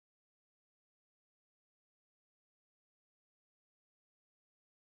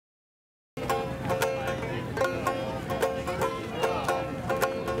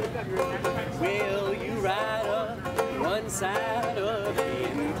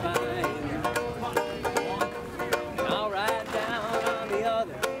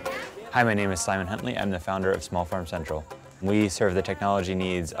Hi, my name is Simon Huntley. I'm the founder of Small Farm Central. We serve the technology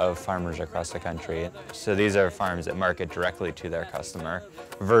needs of farmers across the country. So these are farms that market directly to their customer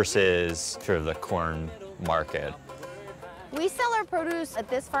versus sort of the corn market. We sell our produce at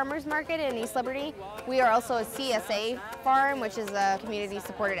this farmer's market in East Liberty. We are also a CSA farm, which is a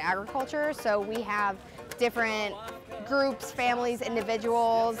community-supported agriculture. So we have different groups, families,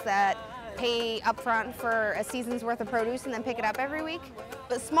 individuals that pay upfront for a season's worth of produce and then pick it up every week.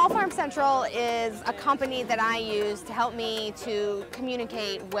 But Small Farm Central is a company that I use to help me to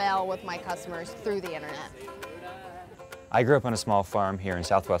communicate well with my customers through the internet. I grew up on a small farm here in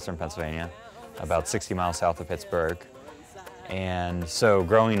southwestern Pennsylvania, about 60 miles south of Pittsburgh. And so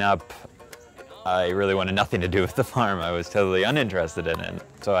growing up, I really wanted nothing to do with the farm. I was totally uninterested in it.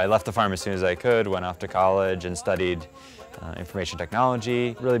 So I left the farm as soon as I could, went off to college and studied information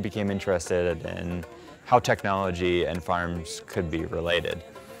technology. Really became interested in how technology and farms could be related.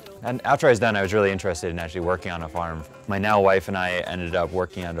 And after I was done, I was really interested in actually working on a farm. My now wife and I ended up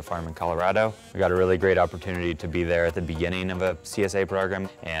working at a farm in Colorado. We got a really great opportunity to be there at the beginning of a CSA program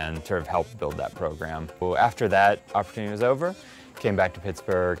and sort of help build that program. Well, after that opportunity was over, came back to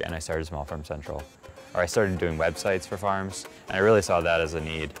Pittsburgh and I started Small Farm Central. I started doing websites for farms, and I really saw that as a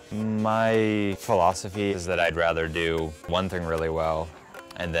need. My philosophy is that I'd rather do one thing really well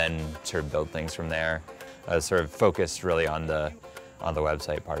and then sort of build things from there. I was sort of focused really on the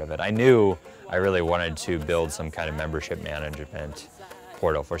website part of it. I knew I really wanted to build some kind of membership management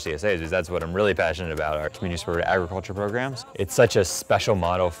portal for CSAs, because that's what I'm really passionate about, our community-supported agriculture programs. It's such a special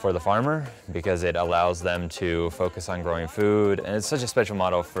model for the farmer because it allows them to focus on growing food, and it's such a special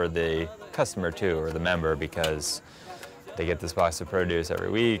model for the customer too, or the member, because they get this box of produce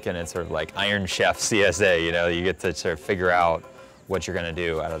every week and it's sort of like Iron Chef CSA, you know, you get to sort of figure out what you're going to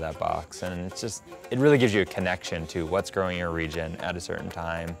do out of that box, and it really gives you a connection to what's growing in your region at a certain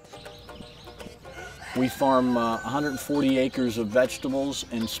time. We farm 140 acres of vegetables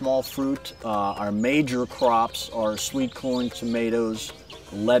and small fruit. Our major crops are sweet corn, tomatoes,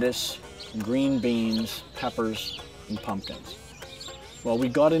 lettuce, green beans, peppers, and pumpkins. Well, we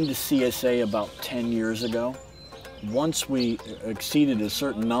got into CSA about 10 years ago. Once we exceeded a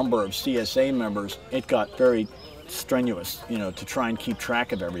certain number of CSA members, it got very strenuous, you know, to try and keep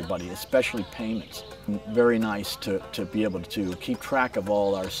track of everybody, especially payments. Very nice to be able to keep track of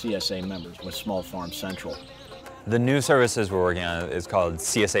all our CSA members with Small Farm Central. The new services we're working on is called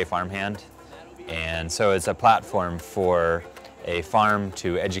CSA Farmhand, and so it's a platform for a farm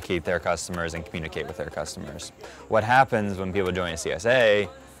to educate their customers and communicate with their customers. What happens when people join a CSA,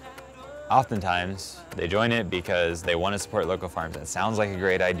 oftentimes they join it because they want to support local farms. It sounds like a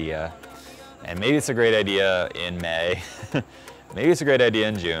great idea, and maybe it's a great idea in May, maybe it's a great idea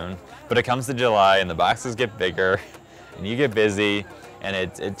in June, but it comes to July and the boxes get bigger and you get busy, and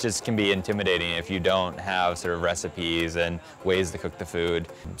it just can be intimidating if you don't have sort of recipes and ways to cook the food.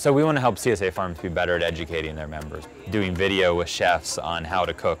 So we want to help CSA farms be better at educating their members, doing video with chefs on how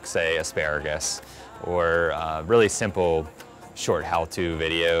to cook, say, asparagus, or really simple short how-to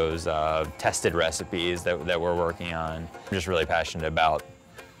videos, tested recipes that we're working on. I'm just really passionate about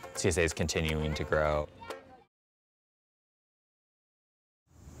CSAs continuing to grow.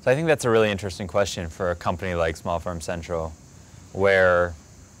 So I think that's a really interesting question for a company like Small Farm Central, where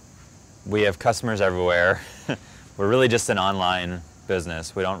we have customers everywhere. We're really just an online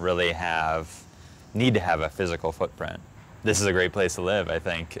business. We don't really need to have a physical footprint. This is a great place to live, I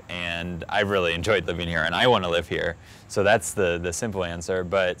think, and I've really enjoyed living here, and I want to live here. So that's the simple answer,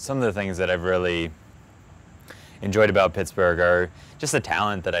 but some of the things that I've really enjoyed about Pittsburgh are just the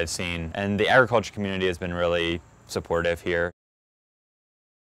talent that I've seen, and the agriculture community has been really supportive here.